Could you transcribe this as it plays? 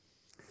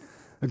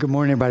Good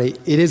morning, everybody.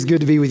 It is good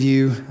to be with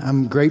you.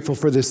 I'm grateful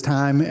for this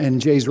time, and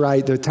Jay's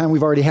right. The time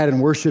we've already had in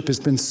worship has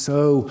been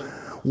so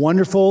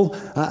wonderful.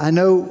 I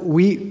know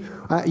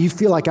you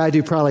feel like I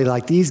do probably,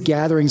 like these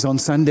gatherings on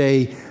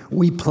Sunday,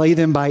 we play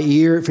them by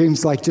ear. It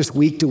seems like just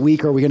week to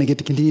week, are we going to get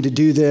to continue to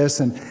do this,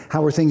 and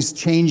how are things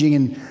changing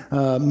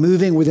and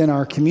moving within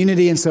our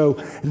community? And so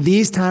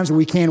these times where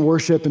we can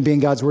worship and be in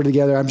God's Word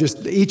together,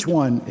 each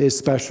one is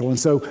special. And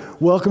so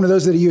welcome to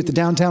those of you at the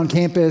downtown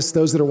campus,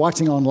 those that are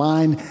watching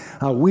online.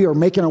 We are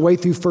making our way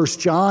through 1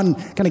 John,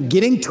 kind of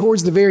getting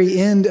towards the very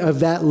end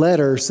of that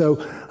letter. So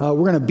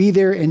we're going to be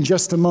there in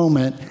just a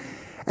moment.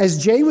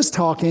 As Jay was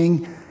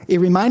talking, it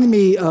reminded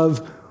me of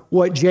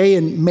what Jay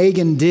and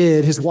Megan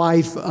did, his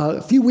wife, a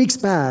few weeks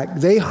back.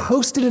 They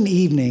hosted an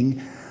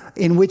evening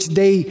in which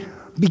they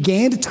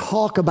began to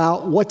talk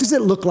about what does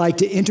it look like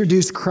to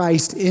introduce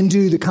Christ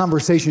into the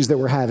conversations that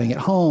we're having at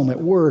home, at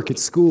work, at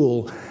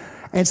school.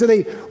 And so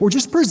they were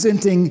just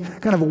presenting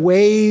kind of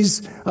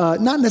ways,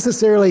 not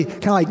necessarily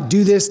kind of like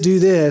do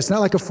this, not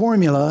like a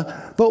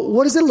formula, but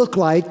what does it look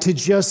like to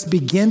just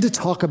begin to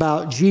talk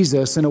about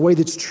Jesus in a way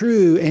that's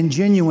true and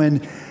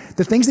genuine,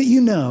 the things that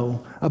you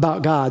know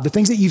about God, the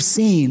things that you've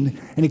seen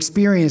and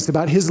experienced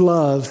about His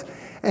love,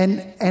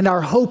 and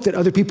our hope that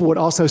other people would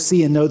also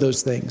see and know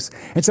those things.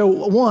 And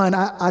so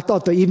I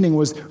thought the evening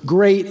was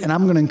great, and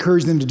I'm going to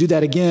encourage them to do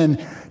that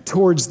again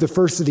towards the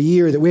first of the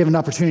year, that we have an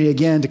opportunity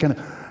again to kind of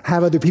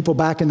have other people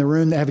back in the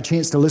room that have a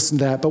chance to listen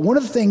to that. But one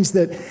of the things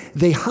that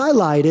they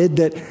highlighted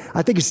that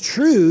I think is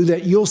true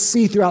that you'll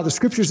see throughout the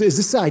scriptures is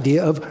this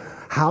idea of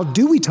how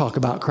do we talk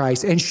about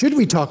Christ, and should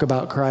we talk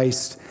about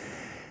Christ?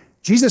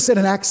 Jesus said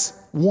in Acts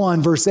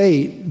 1 verse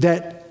 8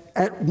 that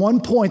at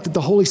one point that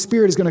the Holy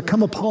Spirit is going to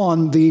come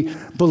upon the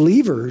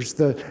believers,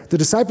 the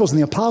disciples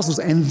and the apostles,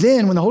 and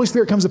then when the Holy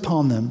Spirit comes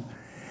upon them,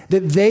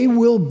 that they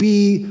will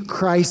be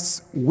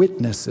Christ's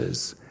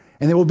witnesses.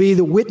 And they will be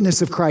the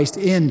witness of Christ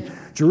in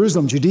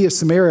Jerusalem, Judea,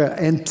 Samaria,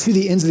 and to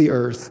the ends of the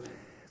earth.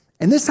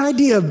 And this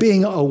idea of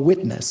being a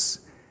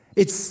witness,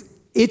 it's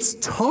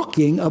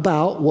talking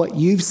about what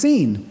you've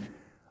seen,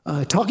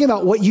 talking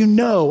about what you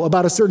know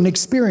about a certain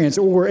experience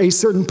or a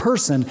certain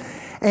person.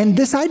 And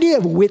this idea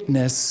of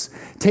witness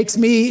takes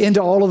me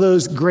into all of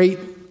those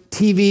great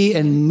TV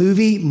and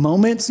movie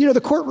moments. You know, the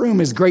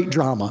courtroom is great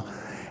drama.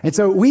 And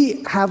so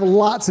we have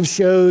lots of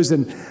shows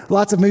and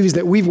lots of movies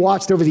that we've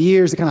watched over the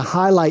years that kind of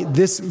highlight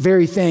this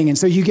very thing. And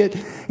so you get,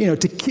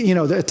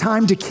 The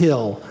Time to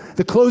Kill,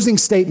 the closing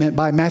statement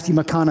by Matthew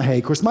McConaughey.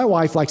 Of course, my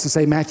wife likes to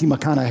say Matthew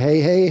McConaughey,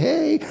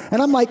 hey.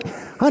 And I'm like,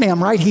 honey,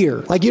 I'm right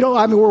here. Like,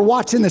 we're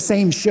watching the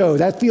same show.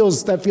 That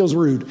feels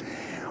rude.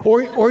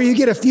 Or you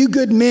get A Few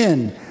Good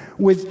Men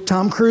with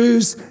Tom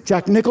Cruise,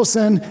 Jack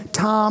Nicholson,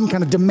 Tom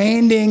kind of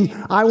demanding,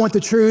 I want the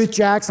truth.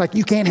 Jack's like,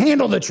 you can't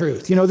handle the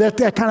truth.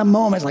 That kind of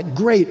moment, like,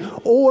 great.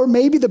 Or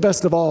maybe the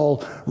best of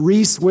all,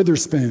 Reese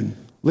Witherspoon,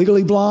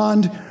 Legally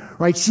Blonde,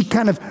 right? She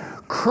kind of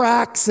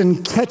cracks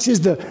and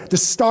catches the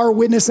star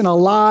witness in a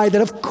lie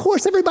that, of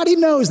course, everybody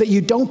knows that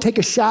you don't take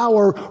a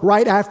shower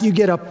right after you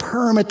get a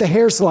perm at the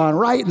hair salon,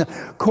 right? And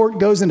the court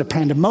goes into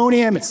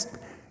pandemonium. It's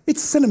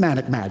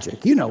cinematic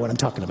magic. You know what I'm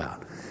talking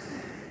about.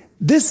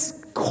 This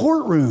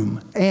courtroom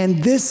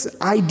and this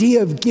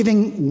idea of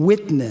giving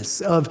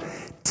witness, of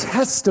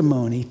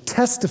testimony,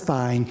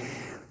 testifying,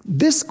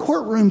 this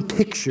courtroom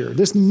picture,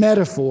 this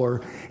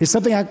metaphor is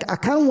something I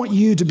kind of want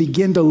you to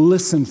begin to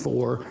listen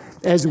for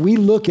as we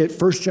look at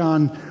 1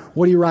 John,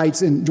 what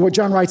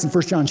John writes in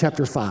 1 John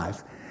chapter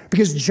 5.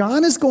 Because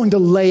John is going to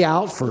lay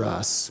out for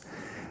us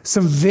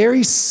some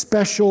very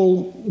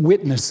special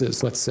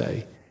witnesses, let's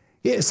say.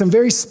 Some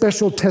very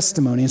special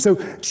testimony. And so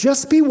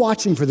just be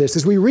watching for this.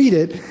 As we read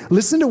it,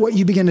 listen to what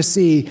you begin to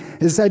see,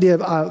 this idea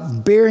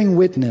of bearing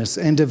witness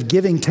and of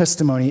giving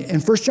testimony.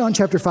 In 1 John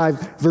chapter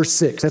 5, verse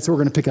 6, that's what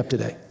we're going to pick up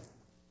today.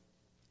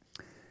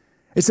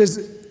 It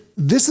says,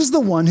 this is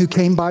the one who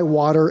came by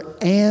water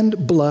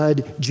and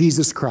blood,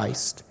 Jesus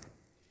Christ.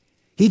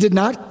 He did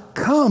not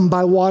come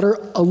by water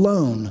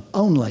alone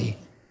only,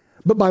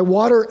 but by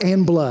water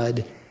and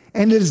blood.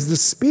 And it is the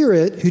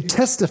Spirit who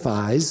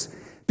testifies,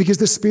 because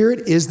the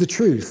Spirit is the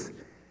truth.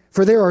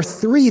 For there are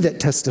three that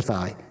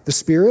testify, the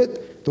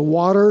Spirit, the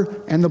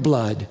water, and the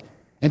blood.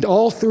 And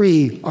all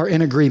three are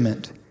in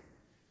agreement.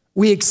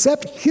 We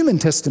accept human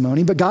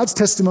testimony, but God's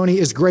testimony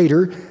is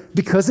greater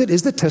because it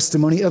is the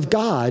testimony of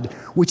God,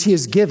 which He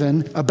has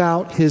given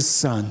about His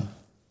Son.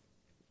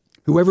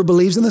 Whoever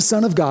believes in the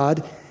Son of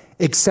God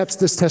accepts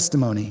this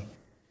testimony.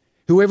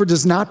 Whoever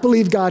does not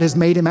believe God has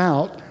made him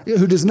out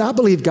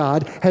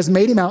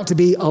to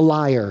be a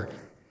liar,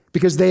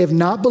 because they have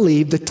not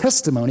believed the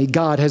testimony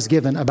God has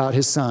given about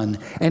His Son.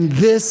 And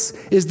this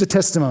is the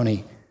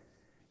testimony.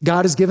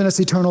 God has given us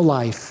eternal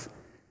life,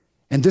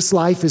 and this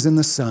life is in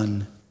the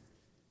Son.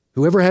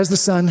 Whoever has the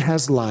Son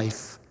has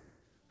life.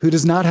 Who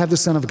does not have the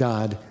Son of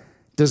God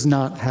does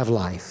not have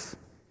life.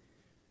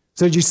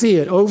 So did you see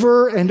it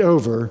over and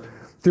over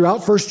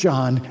throughout 1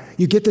 John?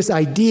 You get this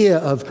idea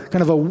of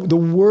kind of the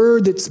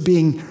word that's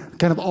being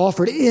kind of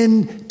offered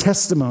in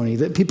testimony,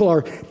 that people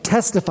are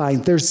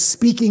testifying, there's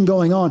speaking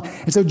going on.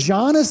 And so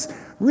John is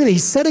really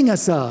setting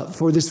us up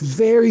for this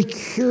very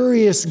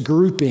curious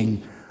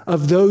grouping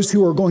of those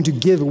who are going to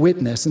give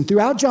witness. And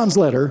throughout John's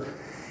letter,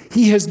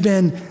 he has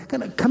been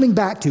kind of coming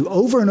back to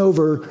over and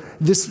over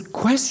this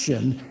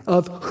question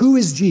of who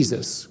is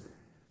Jesus,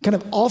 kind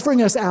of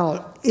offering us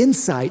out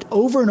insight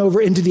over and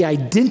over into the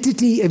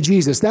identity of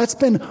Jesus. That's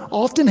been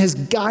often his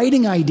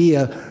guiding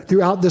idea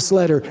throughout this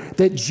letter,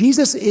 that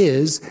Jesus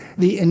is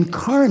the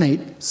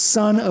incarnate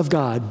Son of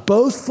God,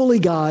 both fully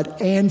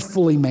God and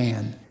fully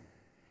man.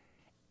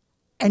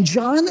 And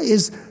John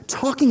is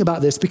talking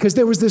about this because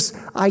there was this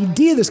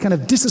idea, this kind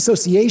of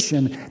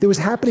disassociation that was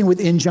happening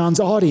within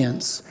John's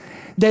audience,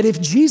 that if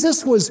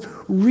Jesus was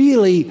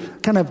really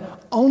kind of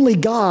only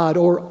God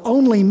or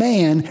only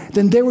man,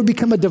 then there would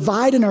become a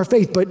divide in our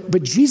faith.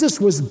 But Jesus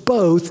was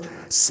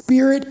both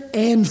spirit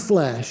and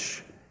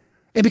flesh.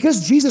 And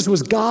because Jesus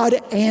was God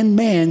and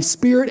man,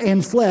 spirit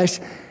and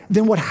flesh,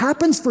 then what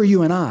happens for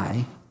you and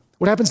I,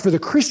 what happens for the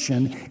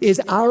Christian,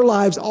 is our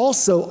lives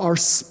also are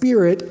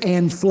spirit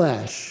and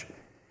flesh.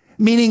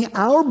 Meaning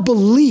our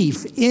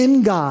belief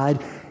in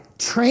God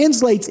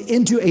translates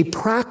into a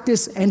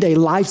practice and a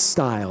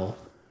lifestyle.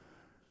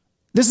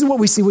 This is what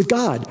we see with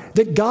God,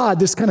 that God,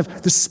 this kind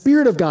of the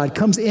Spirit of God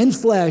comes in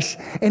flesh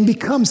and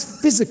becomes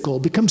physical,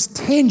 becomes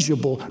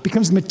tangible,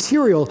 becomes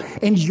material.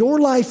 And your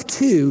life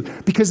too,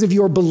 because of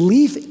your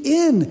belief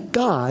in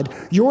God,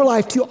 your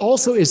life too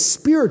also is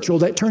spiritual,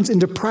 that turns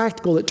into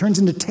practical, that turns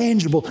into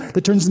tangible,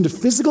 that turns into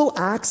physical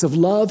acts of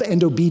love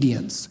and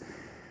obedience.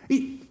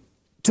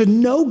 To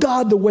know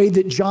God the way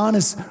that John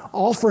is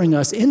offering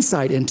us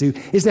insight into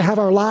is to have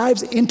our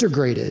lives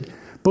integrated,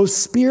 both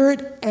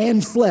spirit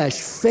and flesh,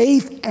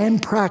 faith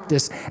and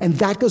practice. And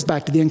that goes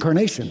back to the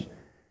incarnation.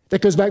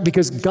 That goes back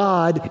because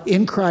God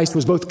in Christ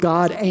was both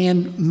God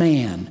and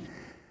man.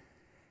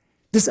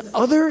 This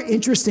other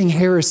interesting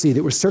heresy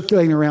that was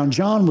circulating around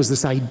John was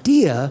this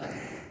idea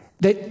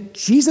that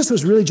Jesus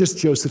was really just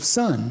Joseph's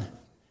son.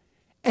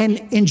 And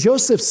in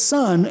Joseph's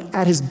son,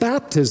 at his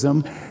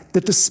baptism,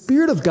 that the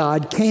Spirit of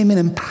God came and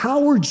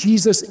empowered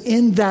Jesus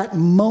in that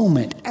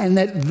moment. And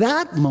at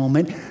that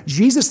moment,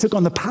 Jesus took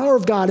on the power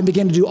of God and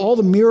began to do all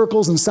the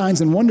miracles and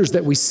signs and wonders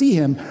that we see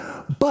him.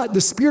 But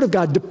the Spirit of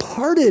God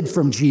departed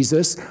from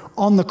Jesus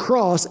on the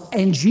cross,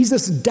 and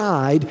Jesus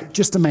died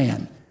just a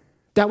man.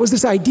 That was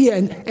this idea.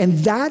 And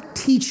that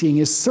teaching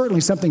is certainly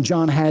something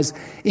John has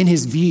in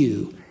his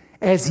view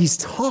as he's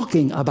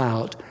talking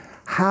about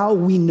how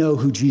we know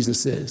who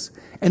Jesus is,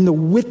 and the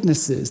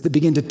witnesses that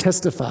begin to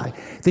testify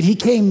that he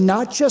came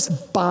not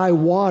just by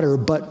water,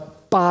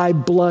 but by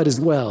blood as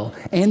well,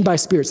 and by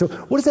spirit. So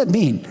what does that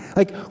mean?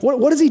 Like,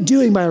 what is he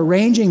doing by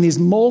arranging these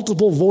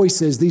multiple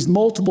voices, these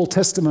multiple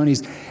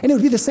testimonies? And it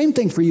would be the same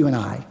thing for you and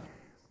I.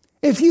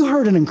 If you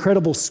heard an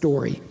incredible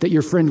story that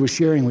your friend was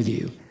sharing with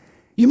you,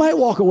 you might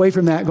walk away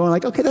from that going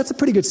like, okay, that's a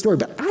pretty good story,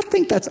 but I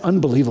think that's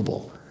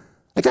unbelievable.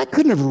 Like, that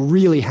couldn't have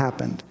really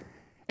happened.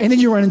 And then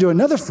you run into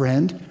another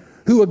friend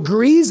who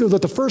agrees with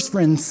what the first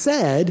friend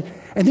said,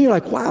 and then you're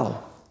like,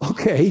 wow,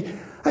 okay,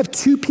 I have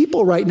two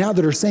people right now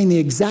that are saying the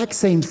exact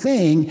same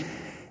thing.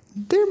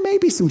 There may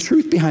be some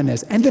truth behind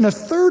this. And then a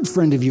third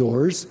friend of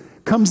yours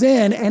comes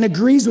in and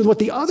agrees with what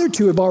the other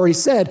two have already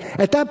said.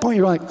 At that point,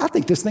 you're like, I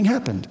think this thing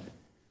happened.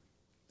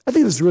 I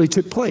think this really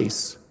took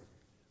place.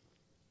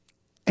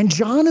 And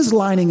John is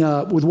lining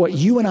up with what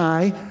you and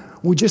I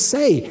would just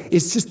say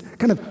is just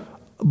kind of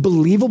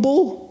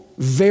believable,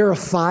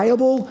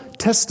 verifiable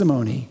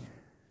testimony.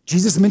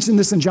 Jesus mentioned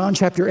this in John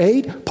chapter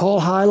 8. Paul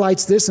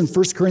highlights this in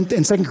 2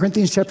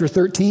 Corinthians chapter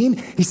 13.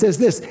 He says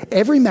this,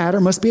 every matter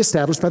must be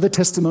established by the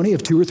testimony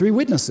of 2 or 3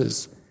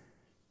 witnesses.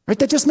 Right?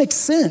 That just makes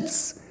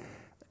sense.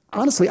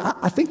 Honestly,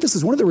 I think this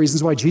is one of the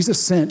reasons why Jesus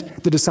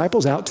sent the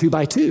disciples out 2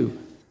 by 2.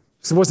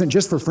 So it wasn't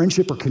just for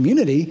friendship or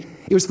community.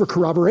 It was for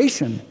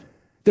corroboration.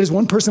 That as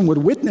one person would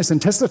witness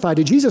and testify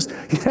to Jesus,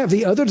 you'd have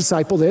the other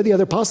disciple there, the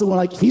other apostle, going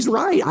like, he's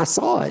right, I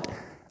saw it.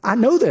 I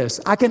know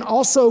this. I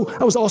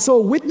was also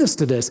a witness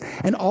to this.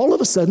 And all of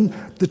a sudden,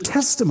 the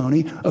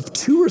testimony of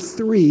 2 or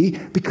 3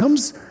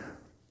 becomes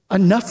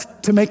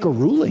enough to make a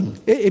ruling.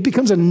 It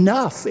becomes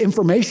enough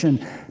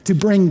information to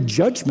bring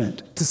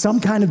judgment to some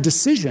kind of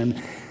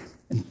decision.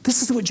 And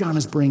this is what John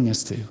is bringing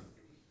us to.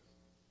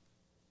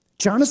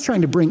 John is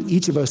trying to bring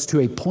each of us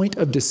to a point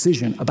of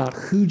decision about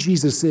who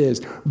Jesus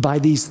is by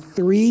these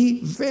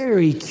 3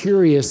 very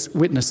curious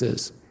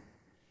witnesses.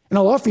 And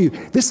I'll offer you,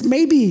 this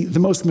may be the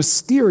most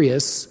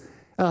mysterious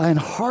and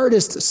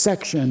hardest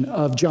section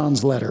of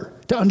John's letter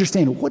to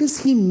understand. What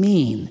does he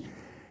mean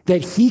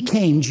that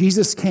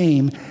Jesus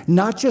came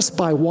not just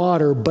by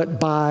water, but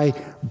by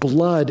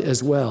blood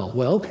as well?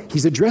 Well,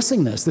 he's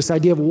addressing this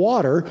idea of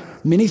water.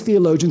 Many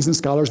theologians and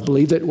scholars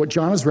believe that what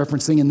John is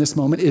referencing in this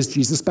moment is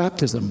Jesus'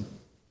 baptism.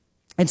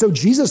 And so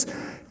Jesus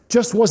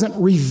just wasn't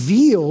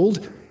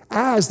revealed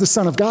as the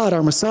Son of God,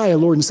 our Messiah,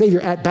 Lord and Savior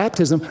at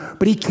baptism,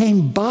 but he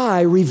came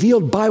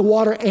revealed by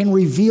water and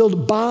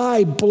revealed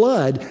by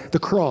blood, the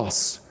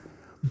cross.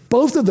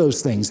 Both of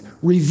those things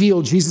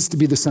reveal Jesus to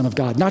be the Son of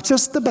God, not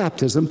just the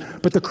baptism,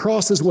 but the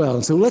cross as well.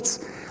 And so let's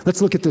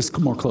look at this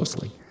more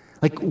closely.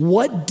 Like,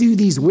 what do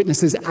these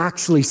witnesses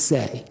actually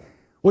say?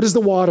 What is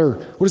the water?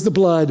 What is the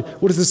blood?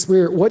 What is the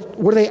Spirit? What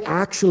are they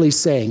actually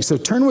saying? So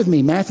turn with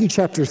me, Matthew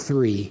chapter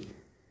 3.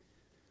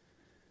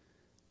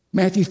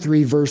 Matthew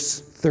 3, verse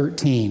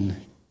 13.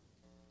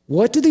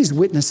 What do these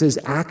witnesses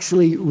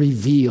actually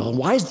reveal?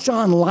 Why is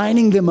John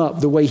lining them up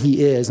the way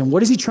he is? And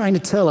what is he trying to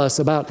tell us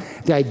about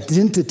the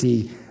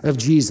identity of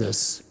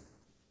Jesus?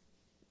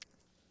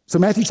 So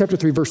Matthew chapter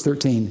 3, verse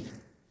 13.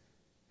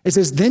 It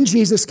says, "Then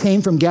Jesus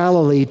came from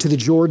Galilee to the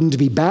Jordan to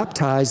be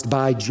baptized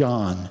by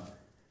John.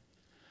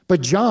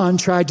 But John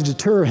tried to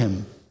deter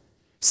him,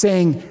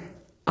 saying,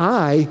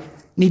 'I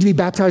need to be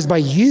baptized by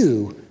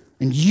you,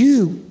 and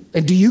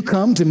do you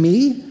come to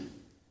me?'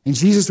 And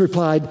Jesus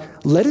replied,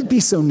 'Let it be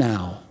so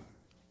now.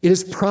 It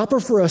is proper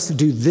for us to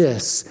do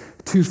this,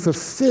 to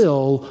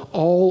fulfill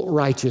all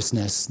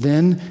righteousness.'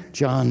 Then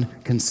John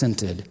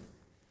consented."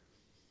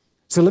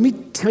 So let me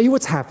tell you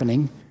what's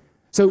happening.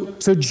 So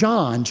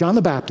John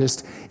the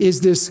Baptist,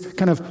 is this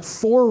kind of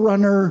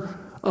forerunner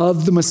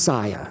of the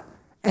Messiah.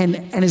 And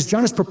as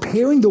John is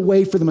preparing the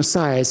way for the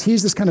Messiah, as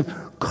he's this kind of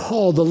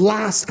called, the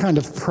last kind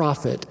of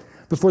prophet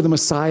before the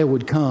Messiah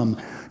would come,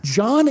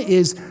 John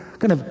is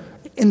kind of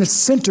in the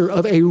center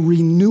of a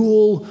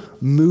renewal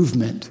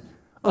movement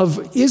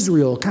of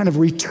Israel kind of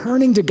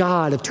returning to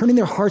God, of turning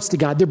their hearts to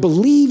God. They're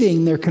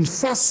believing, they're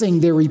confessing,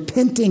 they're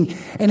repenting,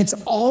 and it's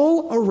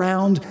all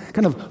around,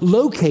 kind of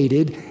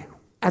located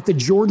at the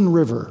Jordan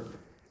River.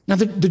 Now,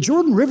 the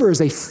Jordan River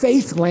is a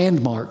faith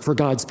landmark for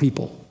God's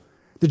people.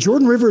 The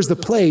Jordan River is the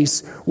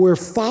place where,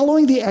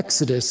 following the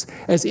Exodus,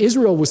 as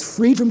Israel was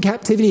freed from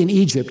captivity in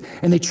Egypt,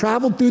 and they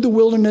traveled through the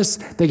wilderness,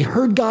 they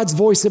heard God's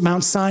voice at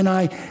Mount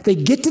Sinai, they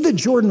get to the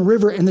Jordan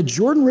River, and the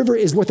Jordan River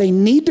is what they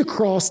need to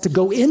cross to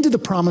go into the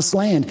promised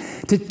land,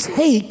 to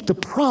take the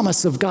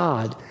promise of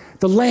God,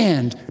 the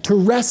land, to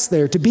rest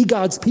there, to be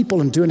God's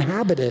people and to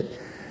inhabit it.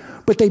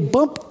 But they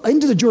bump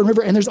into the Jordan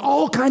River, and there's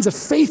all kinds of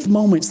faith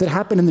moments that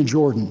happen in the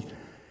Jordan.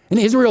 And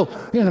Israel,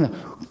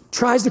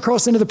 tries to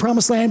cross into the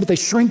promised land, but they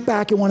shrink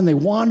back at one and they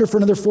wander for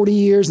another 40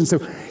 years. And so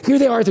here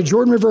they are at the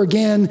Jordan River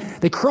again.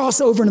 They cross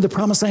over into the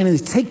promised land and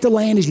they take the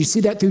land, as you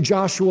see that through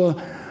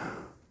Joshua.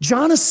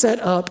 John is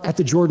set up at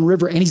the Jordan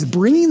River, and he's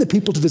bringing the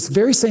people to this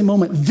very same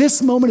moment.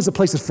 This moment is a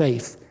place of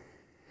faith.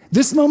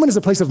 This moment is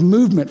a place of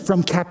movement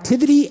from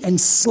captivity and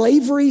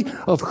slavery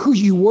of who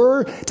you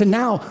were to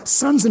now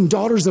sons and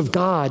daughters of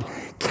God,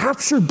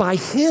 captured by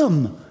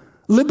him,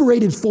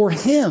 liberated for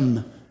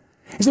him.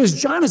 And so as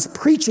John is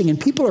preaching and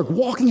people are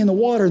walking in the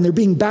water and they're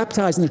being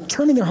baptized and they're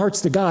turning their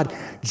hearts to God,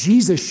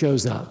 Jesus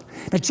shows up.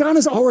 Now, John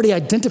has already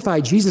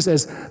identified Jesus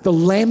as the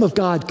Lamb of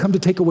God come to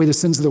take away the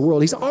sins of the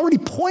world. He's already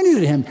pointed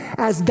at him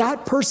as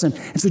that person.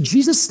 And so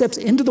Jesus steps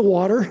into the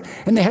water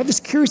and they have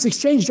this curious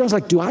exchange. John's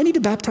like, do I need to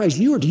baptize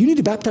you or do you need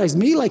to baptize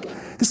me? Like,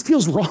 this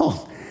feels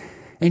wrong.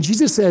 And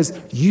Jesus says,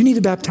 you need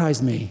to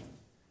baptize me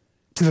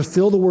to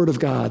fulfill the word of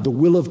God, the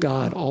will of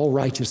God, all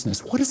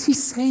righteousness. What is he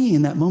saying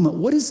in that moment?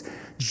 What is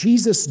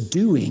Jesus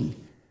doing,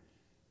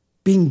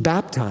 being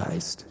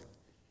baptized?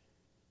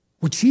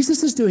 What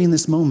Jesus is doing in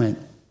this moment,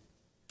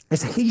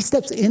 as he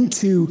steps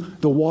into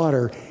the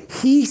water,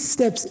 he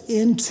steps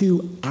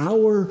into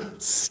our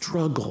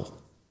struggle,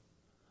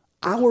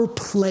 our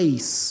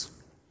place.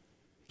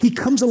 He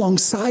comes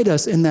alongside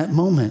us in that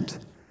moment.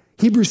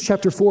 Hebrews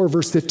chapter 4,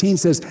 verse 15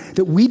 says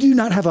that we do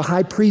not have a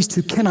high priest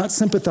who cannot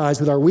sympathize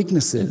with our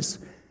weaknesses,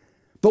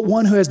 but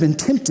one who has been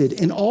tempted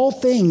in all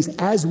things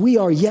as we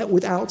are, yet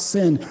without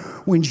sin.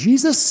 When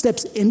Jesus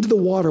steps into the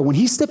water, when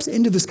he steps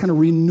into this kind of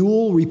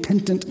renewal,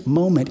 repentant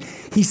moment,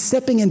 he's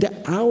stepping into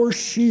our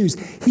shoes.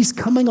 He's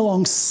coming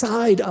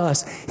alongside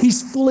us.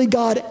 He's fully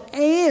God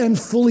and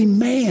fully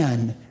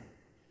man,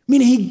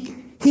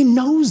 meaning he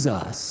knows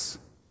us.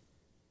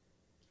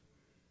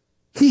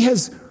 He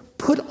has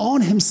put on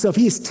himself,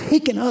 he has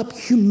taken up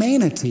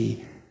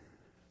humanity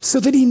so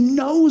that he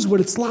knows what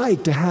it's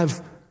like to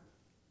have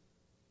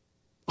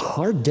a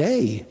hard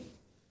day.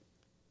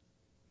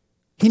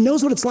 He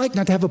knows what it's like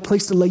not to have a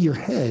place to lay your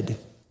head.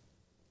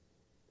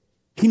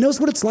 He knows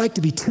what it's like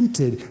to be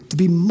tempted, to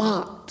be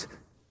mocked,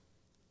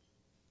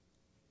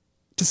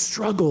 to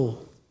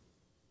struggle.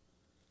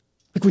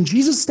 Like when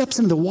Jesus steps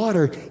into the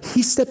water,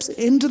 he steps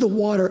into the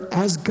water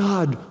as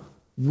God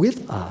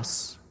with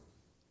us.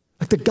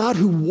 Like the God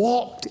who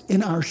walked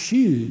in our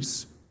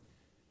shoes.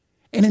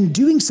 And in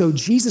doing so,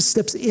 Jesus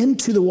steps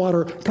into the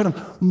water, kind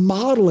of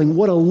modeling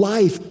what a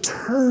life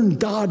turned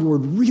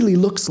Godward really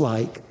looks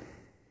like.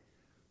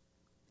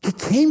 He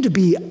came to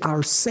be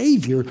our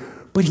Savior,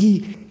 but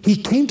he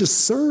came to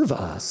serve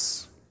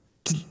us,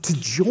 to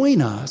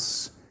join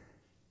us,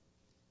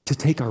 to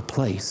take our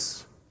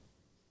place.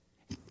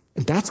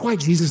 And that's why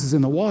Jesus is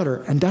in the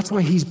water, and that's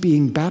why he's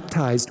being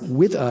baptized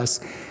with us.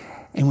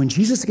 And when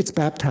Jesus gets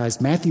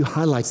baptized, Matthew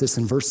highlights this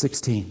in verse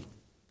 16.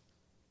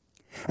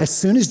 As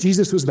soon as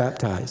Jesus was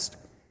baptized,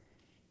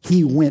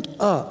 he went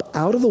up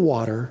out of the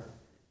water.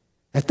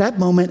 At that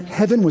moment,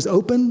 heaven was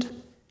opened,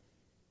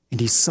 and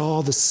he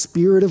saw the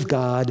Spirit of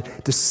God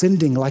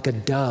descending like a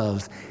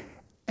dove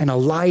and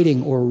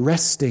alighting or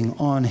resting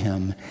on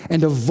him.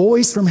 And a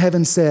voice from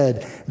heaven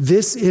said,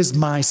 "This is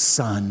my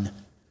Son,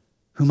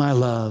 whom I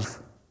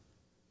love.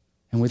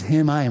 and with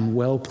him I am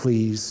well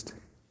pleased.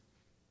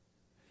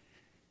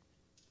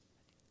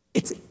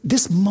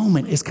 This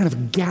moment is kind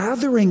of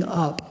gathering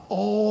up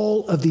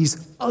all of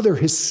these other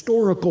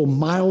historical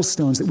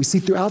milestones that we see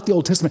throughout the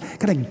Old Testament,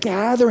 kind of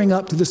gathering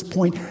up to this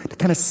point to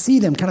kind of see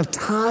them kind of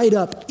tied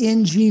up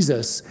in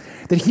Jesus.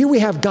 That here we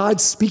have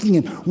God speaking.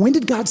 And when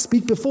did God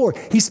speak before?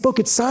 He spoke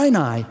at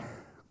Sinai,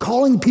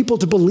 calling people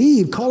to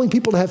believe, calling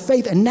people to have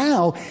faith. And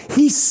now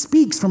he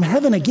speaks from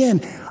heaven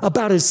again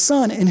about his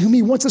Son in whom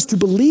he wants us to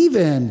believe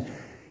in.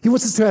 He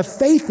wants us to have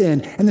faith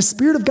in, and the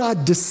Spirit of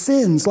God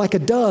descends like a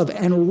dove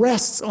and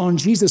rests on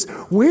Jesus.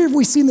 Where have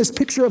we seen this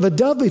picture of a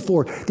dove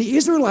before? The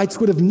Israelites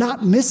would have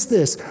not missed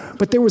this,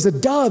 but there was a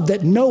dove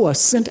that Noah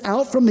sent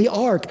out from the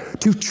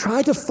ark to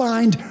try to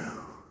find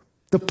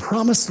the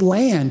promised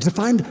land, to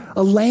find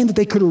a land that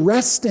they could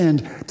rest in,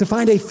 to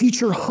find a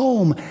future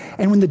home.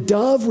 And when the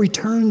dove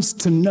returns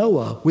to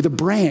Noah with a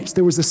branch,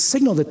 there was a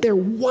signal that there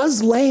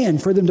was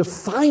land for them to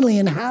finally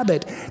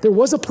inhabit. There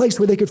was a place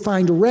where they could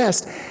find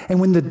rest. And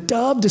when the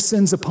dove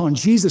descends upon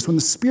Jesus, when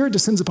the Spirit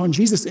descends upon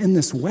Jesus in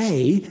this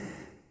way,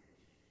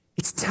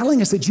 it's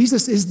telling us that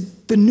Jesus is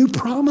the new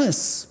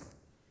promise.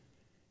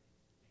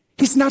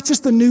 He's not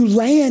just the new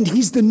land,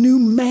 he's the new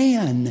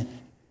man,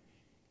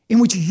 in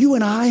which you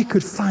and I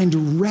could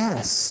find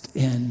rest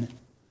in,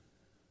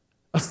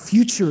 a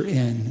future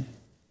in.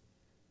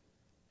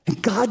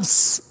 And God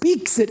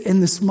speaks it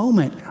in this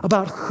moment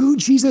about who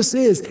Jesus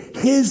is,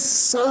 his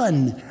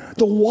Son.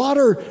 The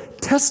water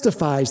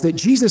testifies that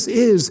Jesus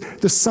is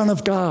the Son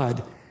of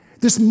God.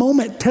 This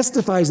moment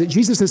testifies that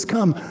Jesus has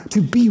come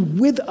to be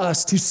with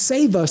us, to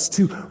save us,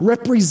 to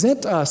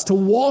represent us, to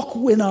walk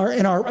in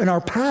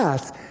our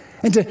path,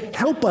 and to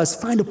help us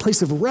find a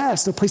place of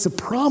rest, a place of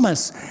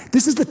promise.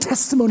 This is the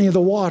testimony of the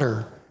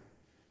water,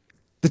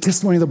 the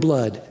testimony of the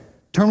blood.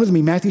 Turn with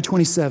me, Matthew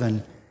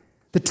 27.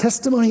 The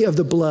testimony of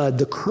the blood,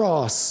 the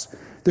cross,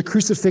 the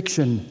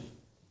crucifixion.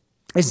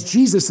 As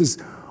Jesus is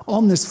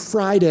on this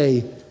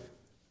Friday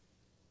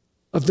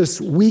of this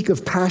week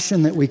of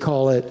passion that we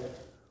call it,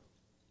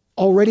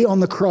 already on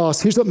the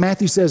cross, here's what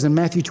Matthew says in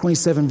Matthew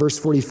 27, verse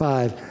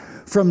 45.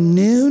 From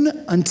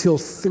noon until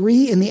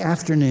 3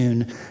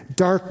 p.m,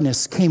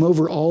 darkness came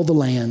over all the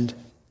land.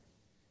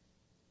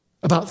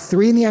 About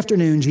 3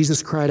 p.m,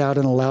 Jesus cried out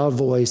in a loud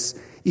voice,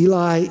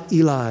 Eli,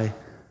 Eli,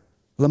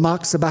 lama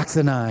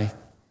sabachthani,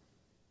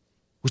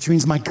 which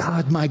means, my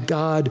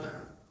God,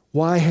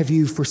 why have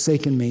you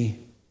forsaken me?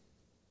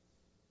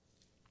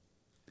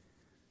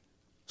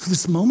 So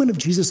this moment of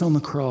Jesus on the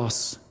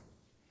cross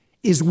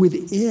is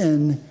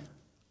within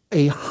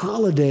a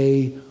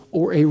holiday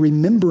or a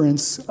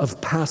remembrance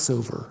of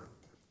Passover.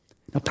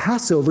 Now,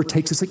 Passover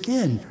takes us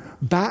again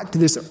back to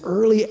this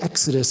early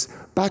Exodus,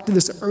 back to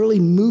this early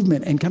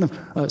movement and kind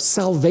of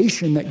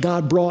salvation that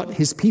God brought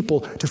his people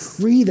to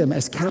free them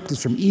as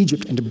captives from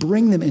Egypt and to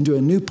bring them into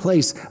a new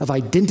place of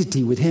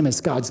identity with him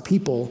as God's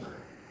people.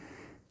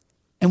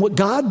 And what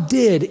God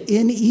did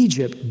in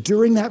Egypt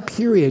during that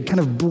period, kind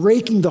of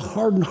breaking the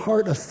hardened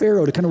heart of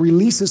Pharaoh to kind of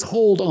release his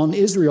hold on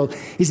Israel,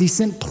 is he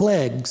sent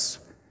plagues.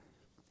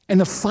 And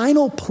the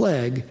final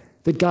plague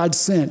that God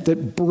sent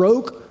that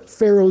broke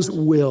Pharaoh's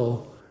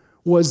will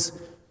was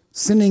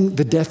sending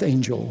the death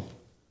angel.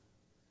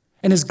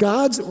 And as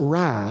God's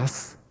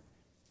wrath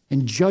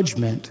and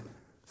judgment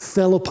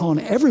fell upon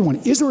everyone,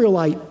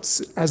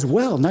 Israelites as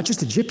well, not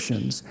just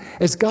Egyptians,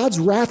 as God's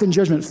wrath and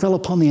judgment fell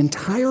upon the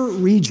entire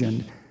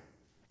region,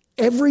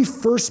 every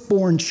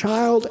firstborn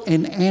child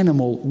and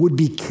animal would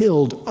be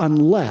killed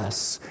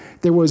unless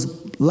there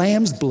was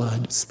lamb's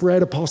blood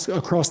spread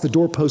across the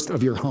doorpost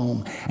of your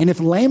home. And if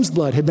lamb's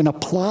blood had been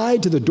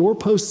applied to the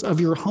doorposts of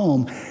your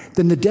home,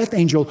 then the death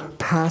angel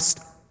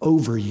passed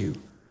over you.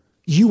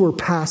 You were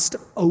passed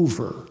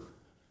over.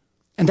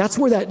 And that's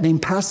where that name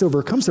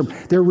Passover comes from.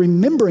 They're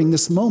remembering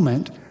this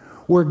moment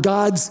where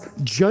God's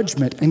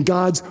judgment and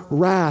God's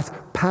wrath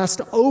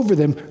passed over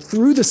them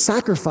through the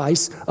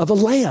sacrifice of a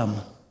lamb.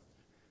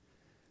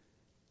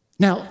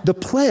 Now, the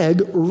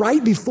plague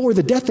right before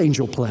the death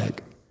angel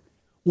plague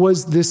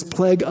was this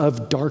plague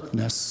of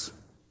darkness.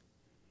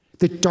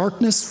 The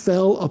darkness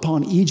fell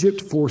upon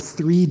Egypt for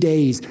 3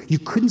 days. You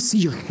couldn't see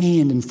your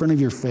hand in front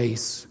of your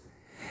face.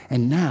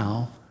 And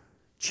now,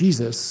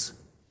 Jesus,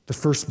 the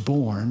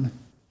firstborn,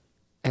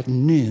 at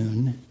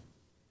noon,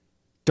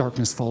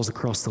 darkness falls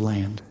across the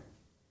land.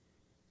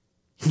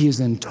 He is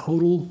in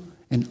total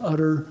and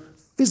utter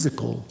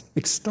physical,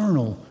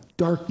 external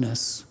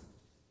darkness.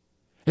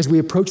 As we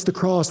approach the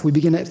cross, we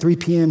begin at 3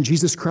 p.m.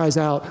 Jesus cries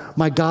out,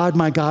 my God,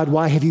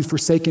 why have you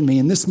forsaken me?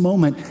 In this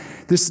moment,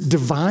 this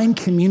divine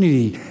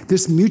community,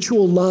 this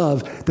mutual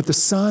love that the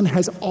Son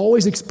has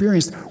always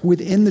experienced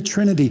within the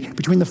Trinity,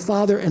 between the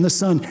Father and the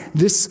Son,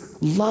 this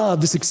love,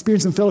 this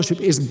experience and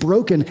fellowship is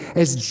broken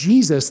as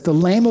Jesus, the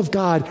Lamb of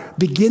God,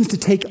 begins to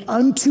take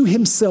unto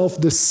himself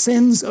the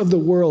sins of the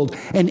world.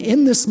 And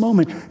in this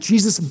moment,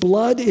 Jesus'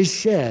 blood is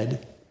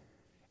shed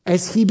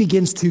as he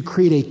begins to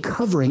create a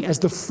covering, as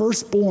the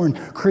firstborn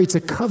creates a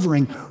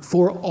covering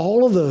for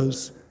all of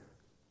those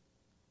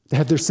that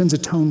have their sins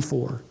atoned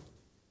for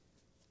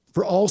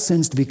all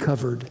sins to be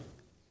covered.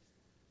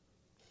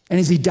 And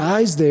as he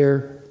dies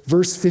there,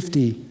 verse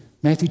 50,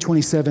 Matthew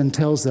 27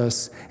 tells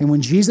us, and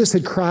when Jesus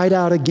had cried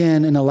out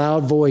again in a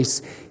loud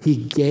voice, he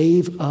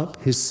gave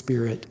up his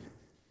spirit.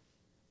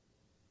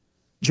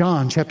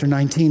 John chapter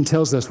 19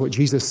 tells us what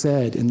Jesus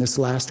said in this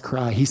last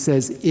cry. He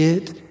says,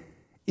 "It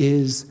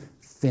is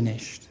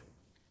finished."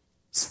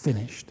 It's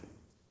finished.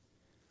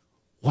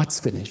 What's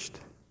finished?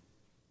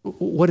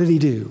 What did he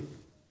do?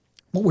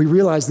 What we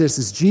realize this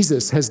is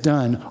Jesus has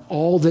done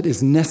all that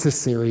is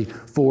necessary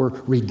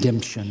for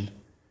redemption.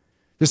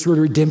 This word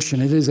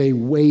redemption, it is a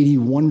weighty,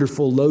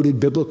 wonderful, loaded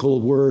biblical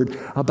word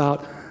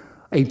about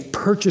a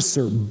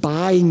purchaser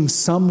buying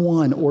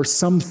someone or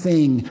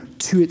something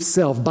to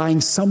itself, buying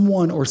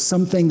someone or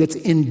something that's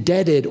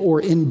indebted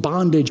or in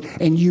bondage,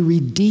 and you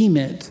redeem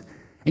it,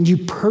 and you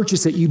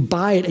purchase it, you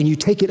buy it, and you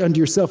take it unto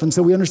yourself. And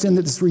so we understand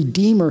that this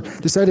Redeemer,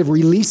 this idea of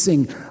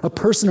releasing a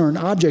person or an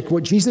object,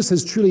 what Jesus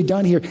has truly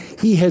done here,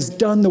 he has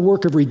done the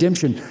work of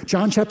redemption.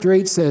 John chapter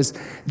 8 says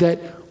that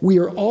we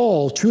are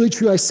all, truly,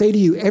 truly, I say to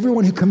you,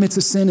 everyone who commits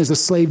a sin is a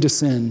slave to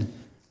sin.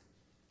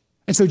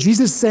 And so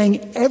Jesus is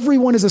saying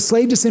everyone is a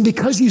slave to sin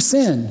because you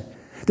sin.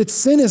 That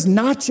sin is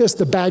not just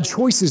the bad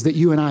choices that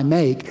you and I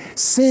make.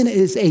 Sin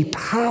is a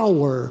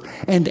power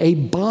and a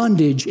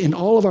bondage in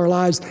all of our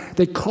lives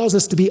that cause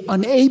us to be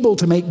unable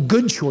to make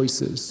good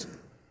choices.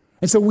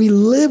 And so we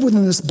live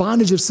within this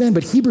bondage of sin.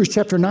 But Hebrews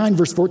chapter 9,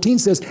 verse 14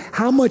 says,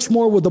 how much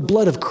more will the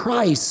blood of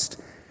Christ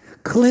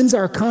cleanse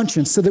our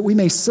conscience so that we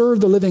may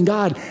serve the living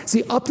God?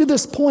 See, up to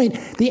this point,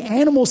 the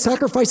animal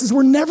sacrifices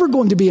were never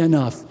going to be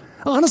enough.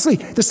 Honestly,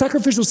 the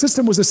sacrificial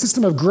system was a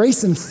system of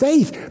grace and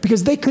faith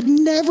because they could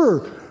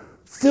never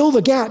fill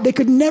the gap. They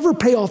could never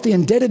pay off the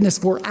indebtedness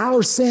for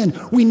our sin.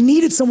 We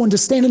needed someone to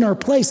stand in our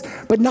place,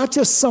 but not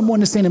just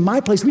someone to stand in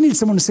my place. We needed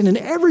someone to stand in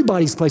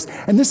everybody's place.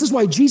 And this is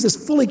why Jesus,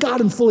 fully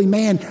God and fully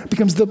man,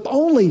 becomes the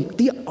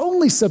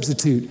only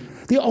substitute,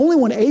 the only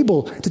one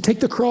able to take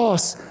the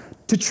cross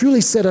to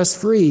truly set us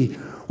free.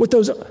 What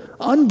those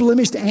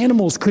unblemished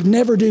animals could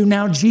never do,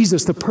 now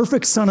Jesus, the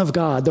perfect Son of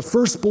God, the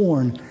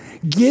firstborn,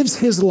 gives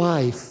his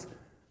life,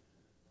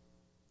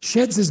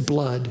 sheds his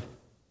blood,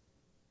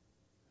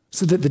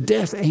 so that the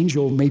death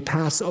angel may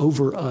pass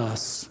over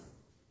us.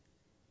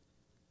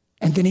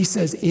 And then he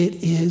says,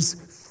 it is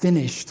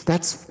finished.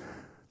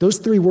 Those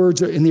three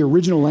words in the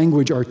original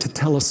language are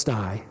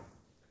tetelestai.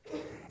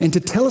 And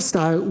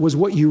tetelestai was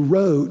what you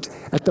wrote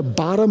at the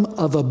bottom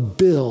of a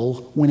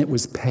bill when it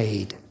was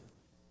paid.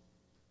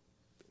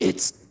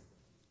 It's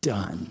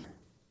done.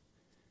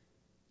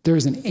 There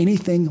isn't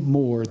anything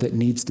more that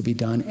needs to be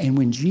done. And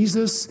when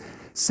Jesus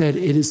said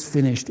it is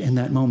finished in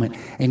that moment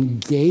and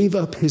gave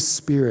up his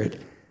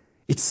spirit,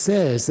 it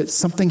says that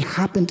something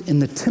happened in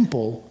the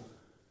temple.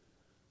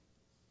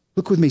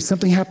 Look with me,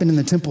 something happened in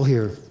the temple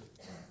here.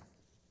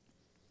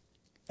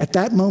 At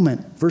that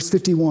moment, verse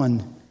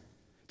 51,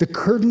 the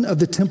curtain of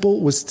the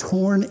temple was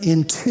torn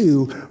in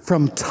two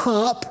from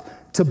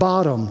top to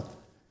bottom,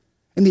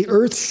 and the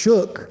earth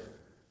shook,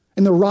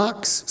 and the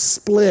rocks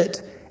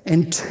split,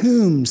 and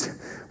tombs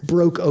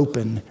broke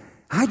open.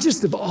 I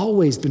just have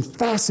always been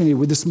fascinated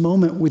with this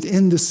moment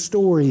within this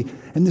story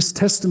and this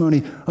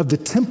testimony of the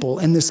temple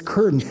and this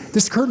curtain.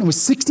 This curtain was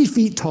 60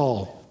 feet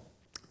tall,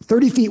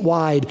 30 feet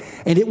wide,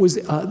 and it was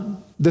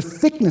the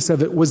thickness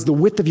of it was the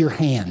width of your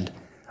hand.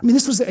 I mean,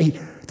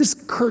 this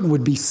curtain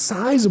would be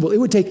sizable. It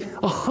would take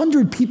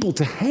 100 people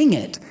to hang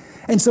it.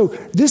 And so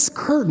this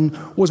curtain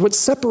was what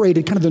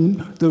separated kind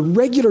of the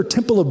regular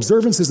temple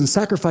observances and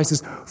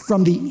sacrifices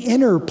from the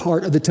inner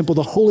part of the temple,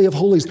 the Holy of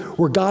Holies,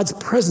 where God's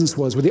presence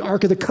was, where the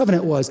Ark of the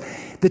Covenant was.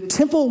 The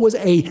temple was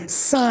a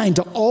sign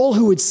to all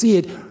who would see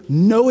it,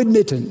 no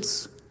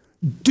admittance,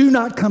 do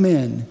not come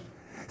in.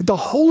 The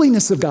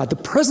holiness of God, the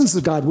presence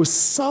of God was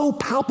so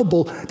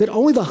palpable that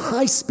only the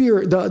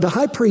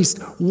high priest,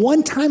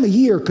 one time a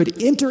year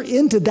could enter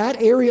into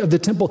that area of the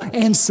temple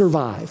and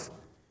survive.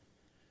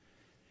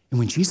 And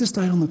when Jesus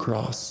died on the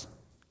cross,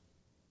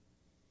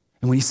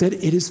 and when he said,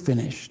 it is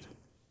finished,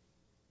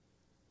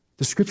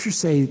 the scriptures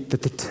say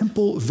that the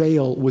temple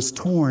veil was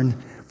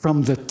torn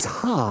from the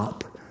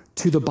top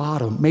to the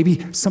bottom,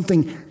 maybe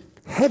something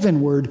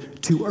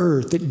heavenward to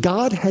earth, that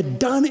God had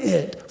done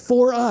it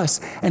for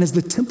us. And as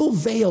the temple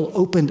veil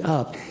opened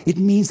up, it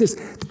means this,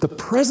 that the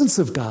presence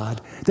of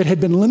God that had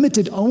been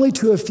limited only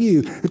to a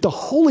few, that the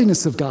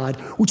holiness of God,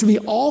 which would be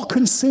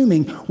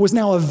all-consuming, was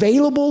now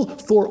available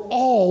for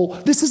all.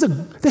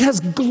 That has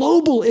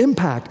global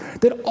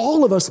impact, that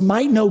all of us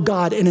might know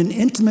God in an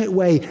intimate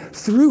way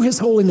through his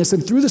holiness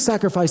and through the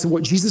sacrifice of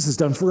what Jesus has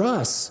done for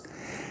us.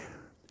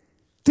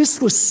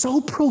 This was so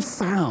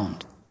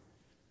profound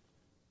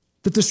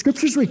that the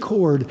scriptures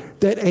record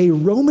that a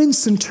Roman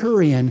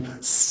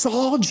centurion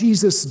saw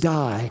Jesus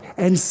die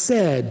and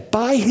said,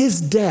 by his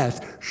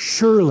death,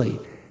 surely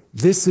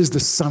this is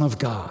the Son of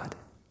God.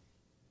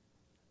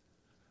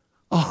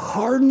 A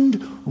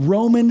hardened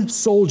Roman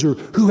soldier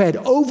who had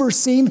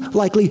overseen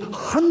likely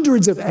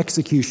hundreds of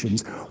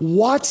executions,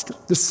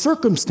 watched the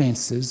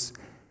circumstances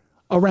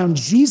around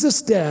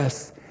Jesus'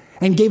 death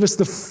and gave us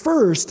the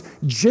first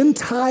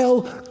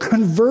Gentile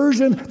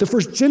conversion, the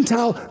first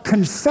Gentile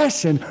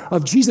confession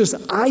of Jesus'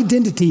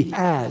 identity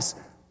as,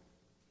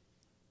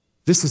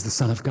 this is the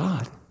Son of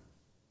God.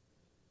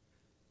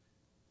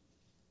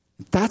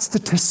 That's the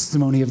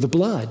testimony of the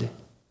blood.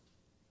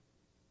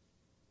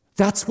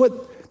 That's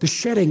what the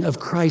shedding of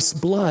Christ's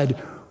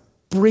blood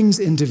brings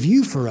into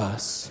view for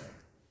us.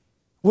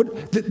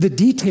 What the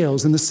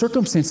details and the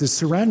circumstances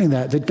surrounding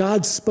that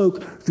God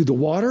spoke through the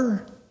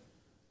water,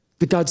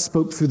 that God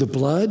spoke through the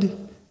blood,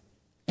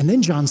 and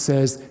then John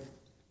says,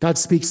 God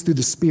speaks through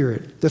the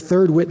Spirit, the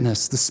third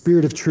witness, the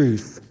Spirit of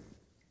truth.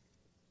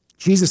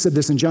 Jesus said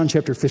this in John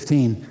chapter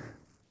 15.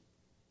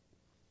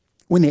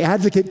 When the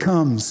advocate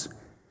comes,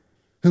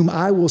 whom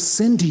I will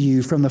send to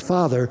you from the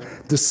Father,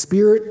 the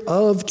Spirit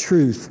of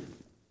truth,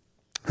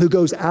 who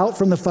goes out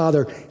from the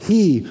Father,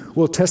 he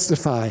will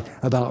testify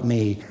about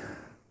me.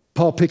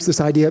 Paul picks this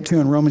idea up too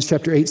in Romans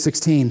chapter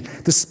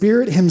 8:16. The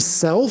Spirit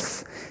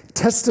himself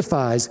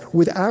testifies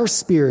with our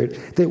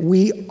spirit that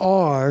we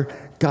are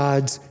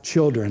God's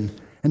children.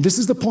 And this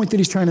is the point that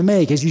he's trying to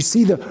make. As you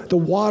see the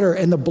water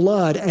and the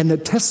blood and the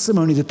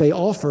testimony that they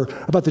offer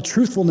about the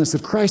truthfulness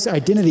of Christ's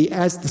identity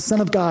as the Son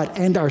of God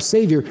and our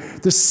Savior,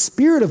 the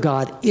Spirit of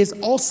God is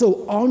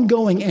also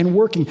ongoing and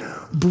working,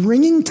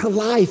 bringing to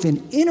life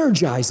and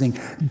energizing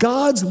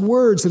God's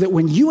word so that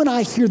when you and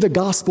I hear the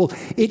gospel,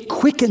 it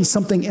quickens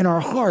something in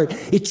our heart.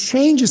 It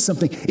changes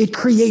something. It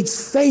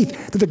creates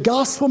faith that the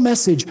gospel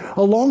message,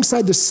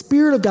 alongside the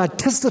Spirit of God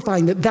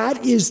testifying that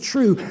that is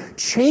true,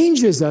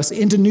 changes us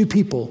into new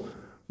people.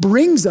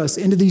 Brings us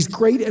into these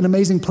great and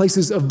amazing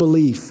places of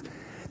belief.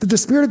 That the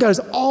Spirit of God is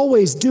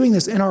always doing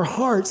this in our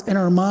hearts and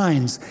our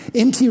minds.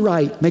 N.T.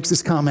 Wright makes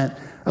this comment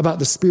about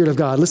the Spirit of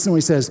God. Listen to what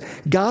he says.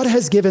 God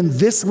has given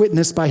this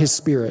witness by his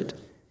Spirit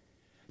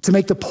to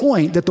make the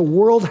point that the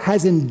world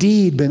has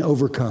indeed been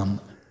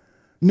overcome.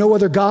 No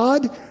other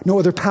God, no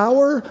other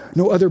power,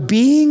 no other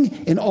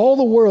being in all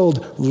the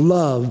world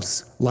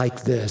loves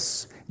like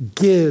this,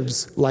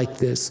 gives like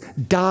this,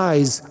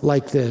 dies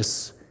like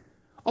this.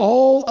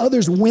 All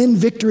others win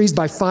victories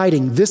by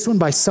fighting, this one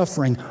by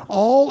suffering.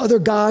 All other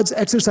gods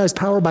exercise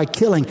power by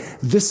killing,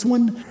 this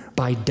one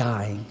by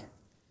dying.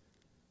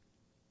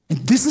 And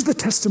this is the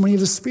testimony of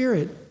the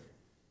Spirit,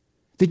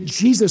 that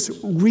Jesus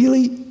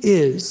really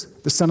is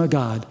the Son of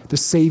God, the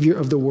Savior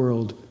of the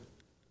world.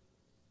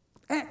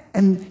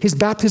 And his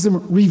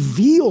baptism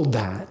revealed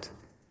that.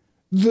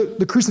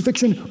 The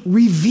crucifixion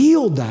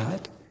revealed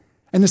that.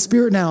 And the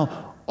Spirit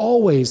now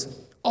always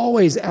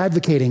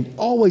advocating,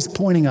 always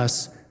pointing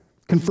us,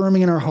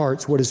 confirming in our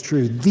hearts what is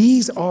true.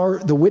 These are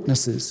the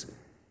witnesses.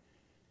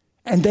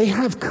 And they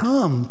have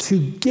come to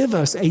give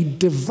us a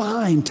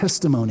divine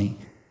testimony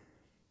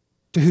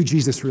to who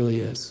Jesus really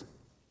is.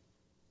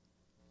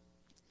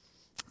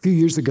 A few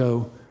years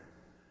ago,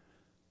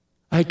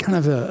 I had kind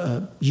of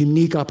a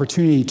unique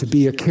opportunity to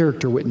be a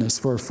character witness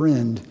for a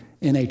friend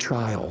in a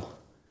trial.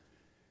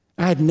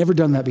 I had never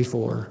done that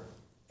before.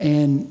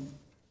 And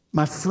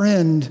my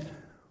friend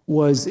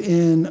was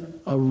in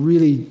a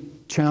really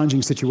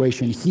challenging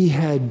situation. He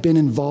had been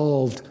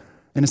involved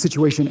in a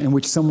situation in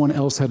which someone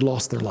else had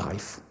lost their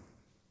life.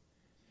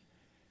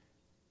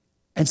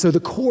 And so the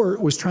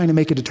court was trying to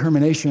make a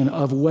determination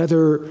of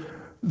whether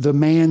the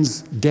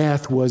man's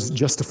death was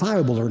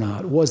justifiable or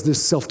not. Was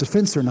this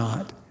self-defense or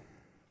not?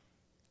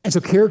 And so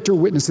character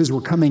witnesses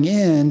were coming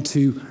in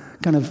to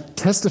kind of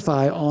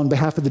testify on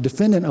behalf of the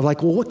defendant of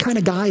like, well, what kind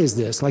of guy is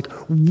this? Like,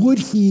 would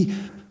he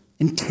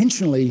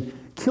intentionally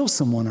kill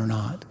someone or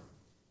not?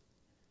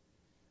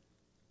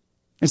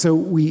 And so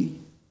we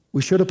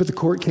showed up at the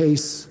court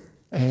case,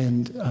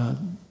 and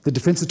the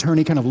defense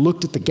attorney kind of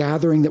looked at the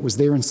gathering that was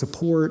there in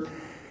support,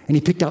 and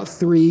he picked out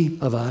 3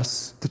 of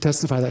us to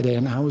testify that day,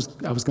 and I was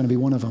going to be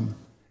one of them.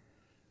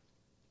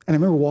 And I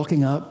remember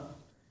walking up,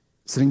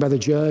 sitting by the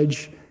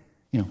judge,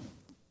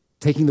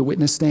 taking the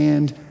witness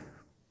stand,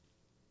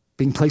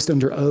 being placed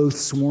under oath,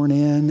 sworn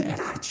in, and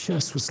I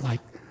just was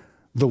like,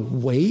 the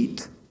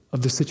weight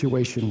of the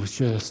situation was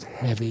just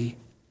heavy.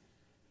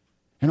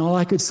 And all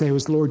I could say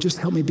was, Lord, just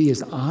help me be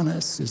as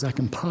honest as I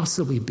can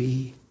possibly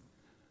be.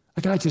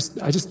 Like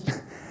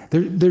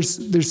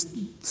there's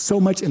so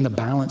much in the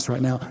balance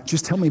right now.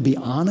 Just help me be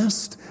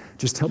honest.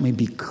 Just help me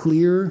be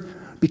clear.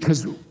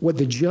 Because what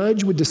the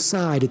judge would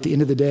decide at the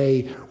end of the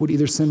day would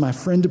either send my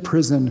friend to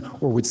prison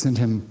or would send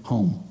him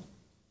home.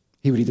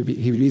 He would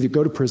either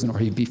go to prison or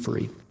he'd be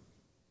free.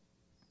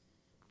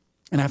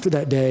 And after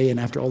that day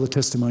and after all the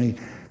testimony,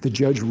 the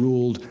judge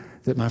ruled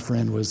that my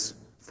friend was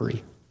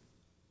free.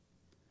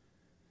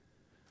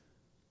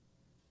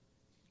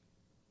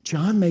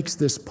 John makes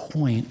this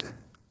point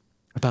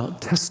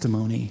about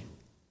testimony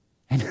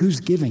and who's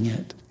giving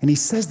it. And he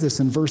says this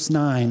in verse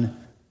 9.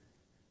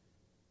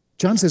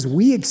 John says,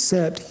 we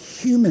accept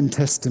human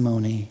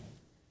testimony,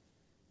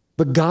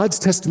 but God's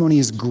testimony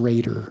is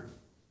greater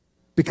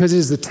because it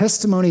is the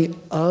testimony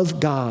of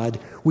God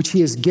which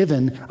he has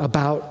given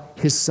about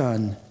his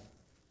Son.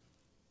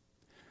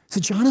 So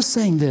John is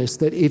saying this,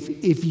 that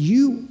if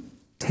you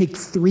take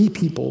 3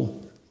 people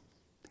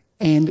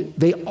and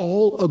they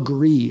all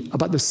agree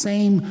about the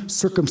same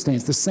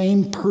circumstance, the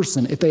same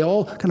person, if they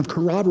all kind of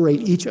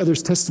corroborate each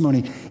other's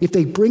testimony, if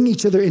they bring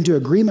each other into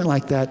agreement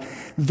like that,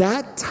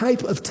 that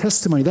type of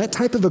testimony, that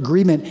type of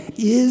agreement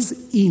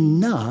is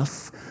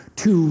enough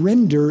to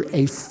render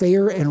a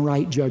fair and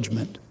right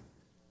judgment.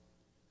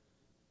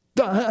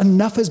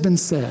 Enough has been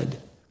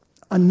said.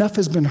 Enough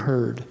has been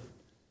heard.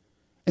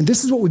 And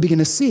this is what we begin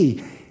to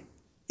see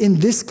in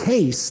this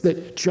case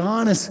that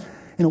John is,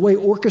 in a way,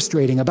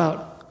 orchestrating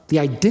about the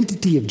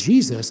identity of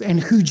Jesus and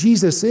who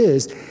Jesus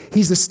is.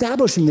 He's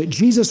establishing that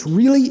Jesus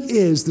really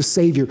is the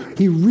Savior.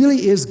 He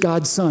really is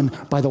God's Son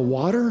by the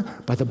water,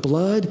 by the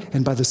blood,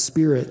 and by the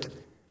Spirit.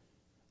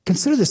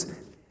 Consider this.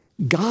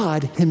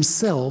 God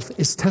himself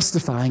is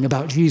testifying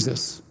about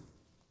Jesus.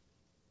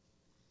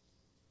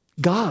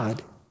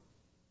 God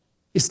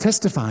is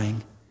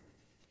testifying.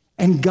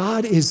 And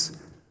God is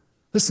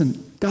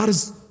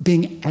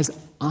being as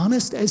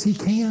honest as he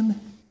can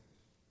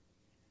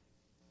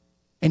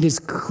and as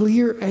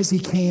clear as he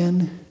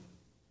can,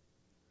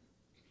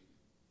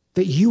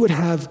 that you would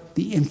have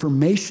the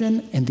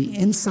information and the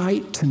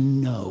insight to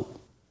know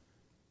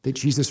that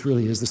Jesus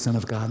really is the Son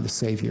of God and the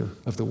Savior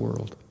of the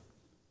world.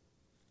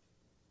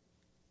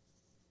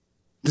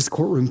 This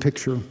courtroom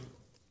picture,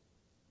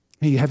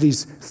 you have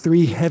these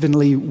three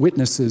heavenly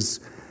witnesses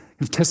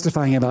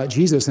testifying about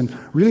Jesus, and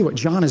really what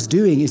John is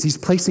doing is he's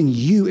placing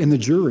you in the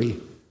jury,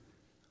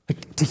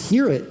 to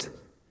hear it,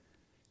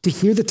 to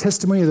hear the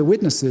testimony of the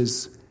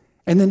witnesses,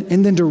 and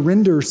then to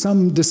render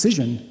some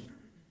decision,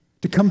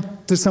 to come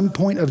to some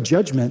point of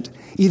judgment,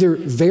 either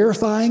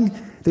verifying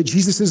that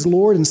Jesus is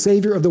Lord and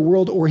Savior of the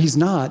world or he's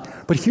not.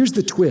 But here's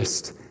the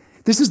twist.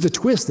 This is the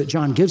twist that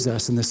John gives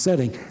us in this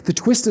setting. The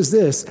twist is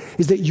this,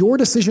 is that your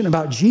decision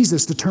about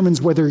Jesus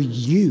determines whether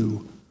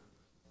you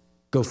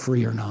go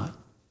free or not.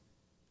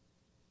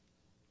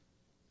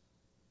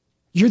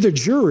 You're the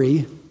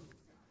jury,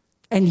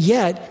 and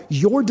yet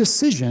your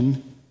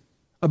decision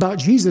about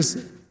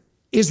Jesus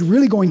is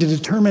really going to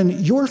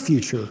determine your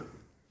future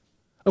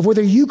of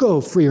whether you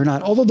go free or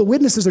not. Although the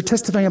witnesses are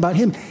testifying about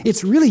him,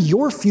 it's really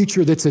your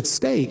future that's at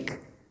stake.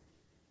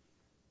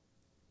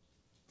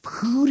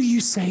 Who do you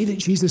say that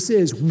Jesus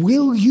is?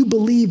 Will you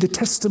believe the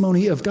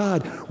testimony of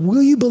God?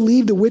 Will you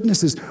believe the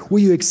witnesses? Will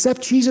you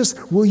accept Jesus?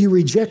 Will you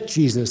reject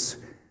Jesus?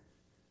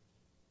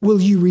 Will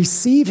you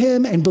receive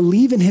him and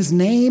believe in his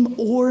name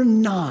or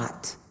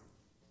not?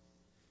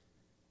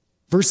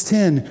 Verse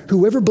 10,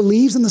 whoever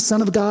believes in the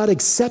Son of God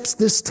accepts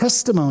this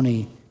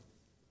testimony.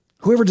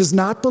 Whoever does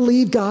not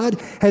believe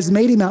God has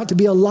made him out to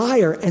be a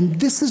liar. And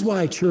this is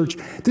why, church,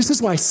 this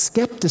is why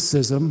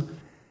skepticism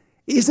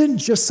isn't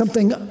just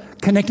something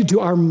connected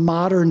to our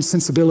modern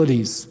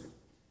sensibilities.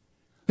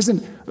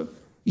 Listen,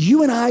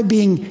 you and I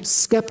being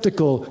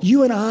skeptical,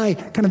 you and I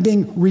kind of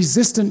being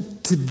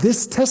resistant to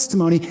this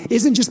testimony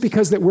isn't just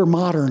because that we're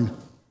modern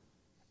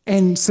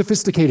and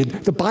sophisticated.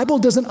 The Bible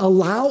doesn't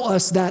allow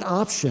us that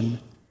option.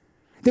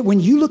 That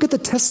when you look at the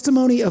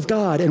testimony of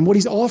God and what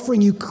he's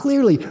offering you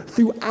clearly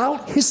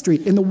throughout history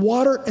in the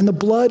water and the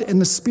blood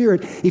and the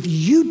Spirit, if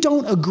you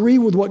don't agree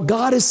with what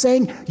God is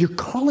saying, you're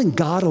calling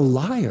God a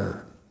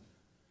liar.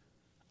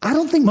 I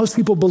don't think most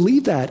people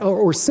believe that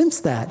or sense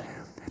that.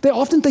 They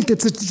often think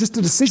it's just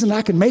a decision that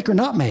I can make or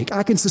not make.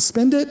 I can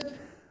suspend it.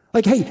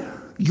 Like, hey,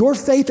 your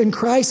faith in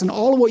Christ and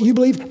all of what you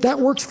believe, that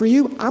works for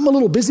you. I'm a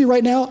little busy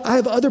right now. I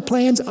have other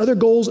plans, other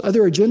goals,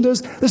 other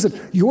agendas. Listen,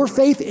 your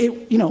faith,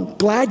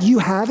 glad you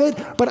have it,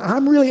 but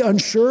I'm really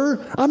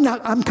unsure.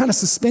 I'm kind of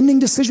suspending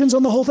decisions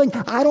on the whole thing.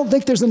 I don't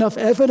think there's enough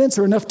evidence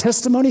or enough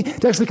testimony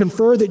to actually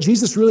confer that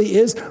Jesus really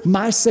is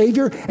my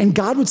Savior. And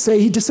God would say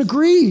he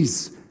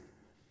disagrees.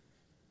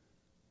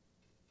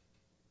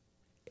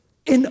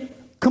 In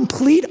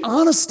complete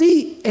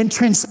honesty and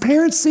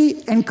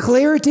transparency and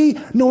clarity,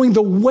 knowing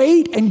the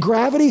weight and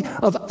gravity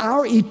of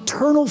our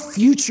eternal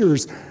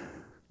futures,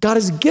 God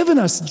has given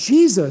us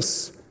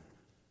Jesus.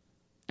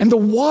 And the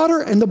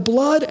water and the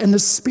blood and the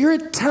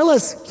Spirit tell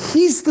us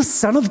he's the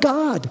Son of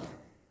God.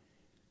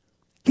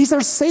 He's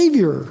our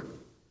Savior.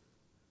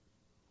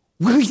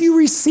 Will you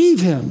receive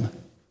him?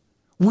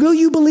 Will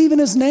you believe in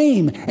his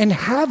name and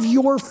have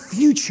your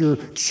future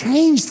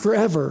changed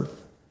forever?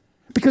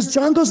 Because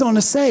John goes on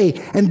to say,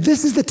 and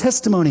this is the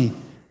testimony,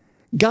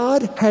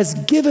 God has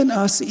given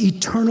us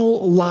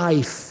eternal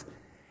life,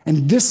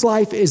 and this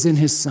life is in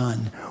his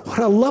Son. What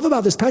I love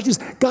about this passage is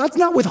God's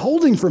not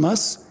withholding from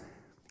us.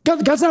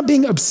 God's not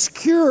being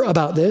obscure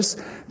about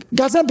this.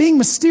 God's not being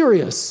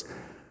mysterious.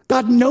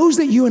 God knows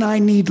that you and I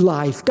need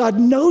life. God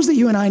knows that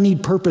you and I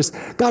need purpose.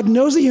 God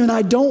knows that you and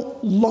I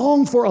don't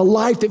long for a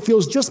life that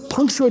feels just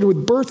punctuated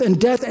with birth and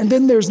death and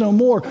then there's no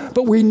more.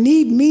 But we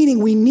need meaning.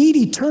 We need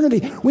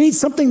eternity. We need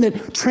something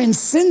that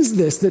transcends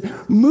this,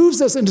 that moves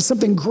us into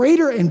something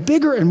greater and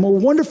bigger and more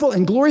wonderful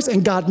and glorious.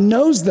 And God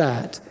knows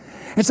that.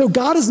 And so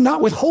God is not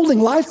withholding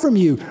life from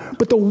you,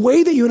 but the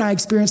way that you and I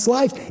experience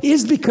life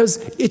is because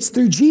it's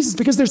through Jesus,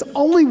 because there's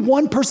only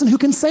one person who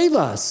can save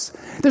us.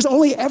 There's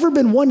only ever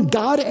been one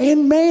God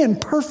and man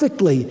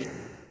perfectly.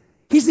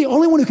 He's the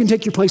only one who can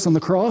take your place on the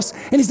cross,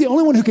 and he's the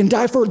only one who can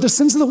die for the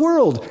sins of the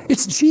world.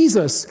 It's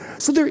Jesus.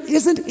 So there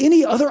isn't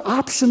any other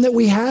option that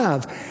we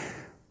have.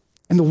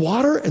 And the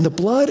water and the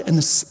blood and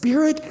the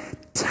Spirit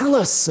tell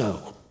us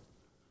so.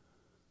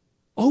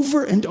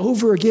 Over and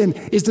over again.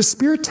 Is the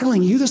Spirit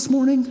telling you this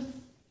morning?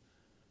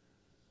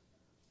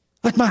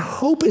 Like, my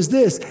hope is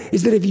this,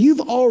 is that if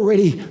you've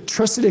already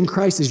trusted in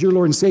Christ as your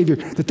Lord and Savior,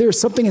 that there's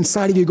something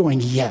inside of you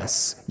going,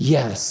 yes,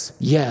 yes,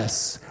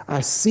 yes. I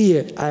see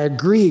it. I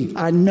agree.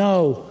 I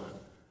know.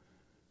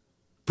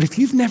 But if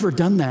you've never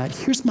done that,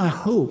 here's my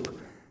hope.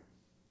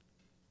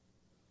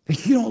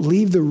 That you don't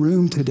leave the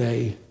room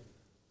today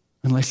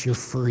unless you're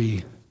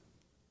free.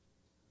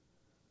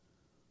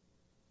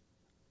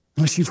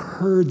 Unless you've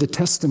heard the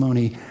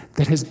testimony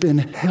that has been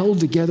held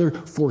together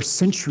for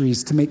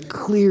centuries to make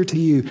clear to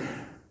you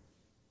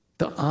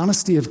the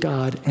honesty of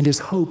God and his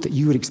hope that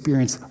you would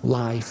experience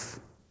life.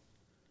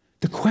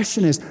 The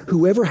question is,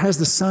 whoever has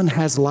the Son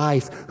has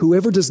life.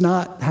 Whoever does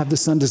not have the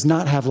Son does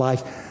not have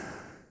life.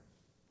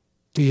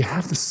 Do you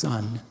have the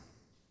Son?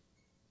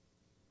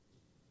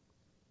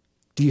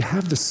 Do you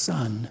have the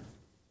Son?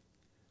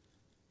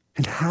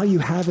 And how you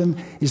have him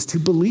is to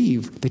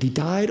believe that he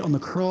died on the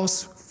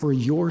cross for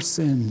your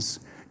sins,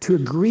 to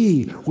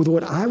agree with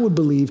what I would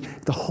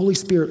believe the Holy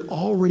Spirit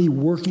already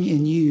working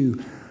in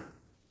you,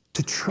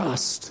 to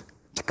trust,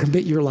 to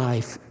commit your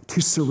life,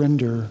 to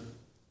surrender.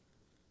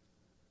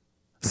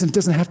 Listen, it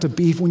doesn't have to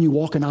be when you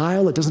walk an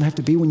aisle. It doesn't have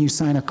to be when you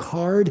sign a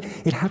card.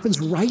 It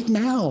happens right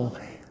now.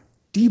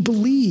 Do you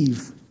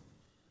believe?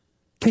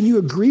 Can you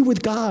agree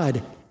with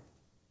God?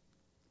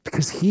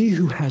 Because he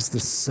who has the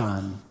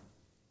Son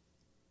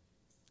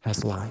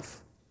has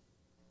life.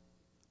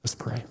 Let's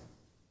pray.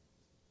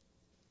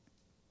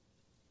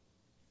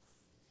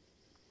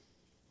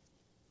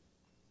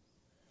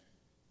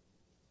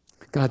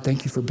 God,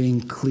 thank you for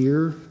being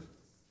clear.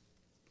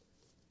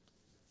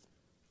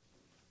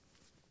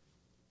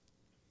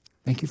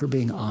 Thank you for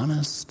being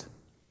honest.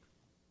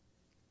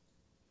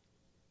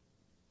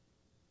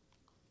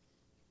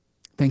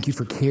 Thank you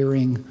for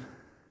caring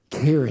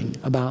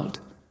about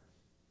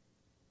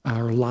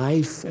our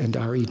life and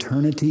our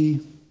eternity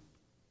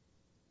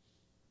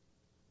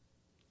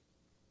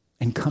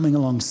and coming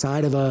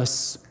alongside of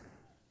us,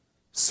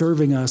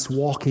 serving us,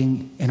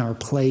 walking in our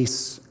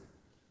place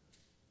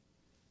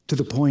to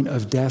the point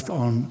of death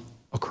on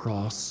a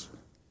cross.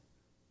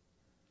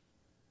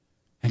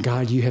 And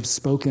God, you have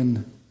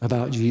spoken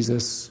about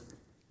Jesus,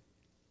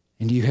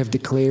 and you have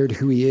declared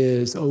who he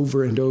is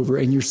over and over,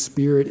 and your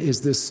Spirit is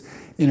this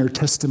inner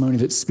testimony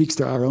that speaks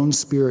to our own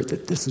spirit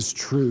that this is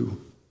true.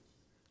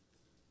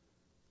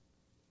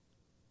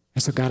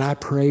 And so, God, I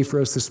pray for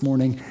us this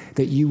morning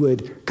that you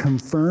would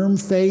confirm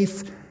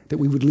faith, that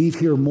we would leave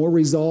here more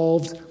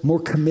resolved, more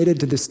committed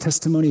to this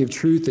testimony of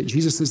truth that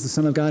Jesus is the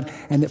Son of God,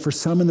 and that for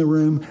some in the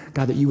room,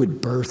 God, that you would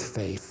birth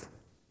faith.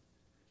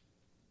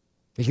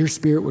 That your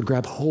Spirit would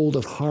grab hold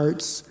of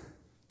hearts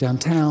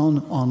downtown,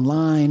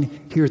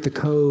 online, here at the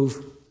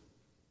Cove,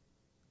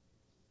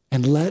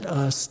 and let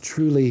us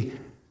truly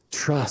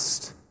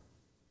trust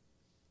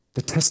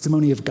the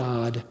testimony of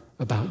God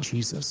about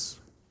Jesus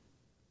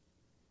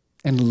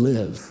and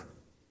live.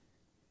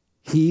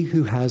 He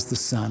who has the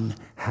Son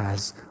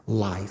has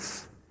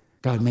life.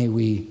 God, may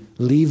we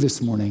leave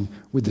this morning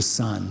with the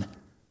Son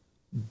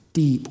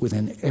deep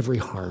within every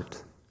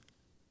heart.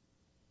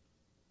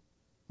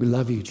 We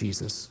love you,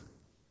 Jesus.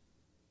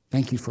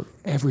 Thank you for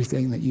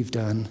everything that you've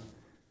done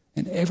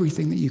and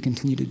everything that you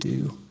continue to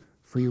do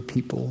for your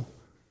people.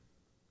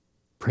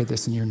 Pray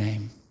this in your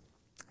name.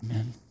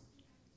 Amen.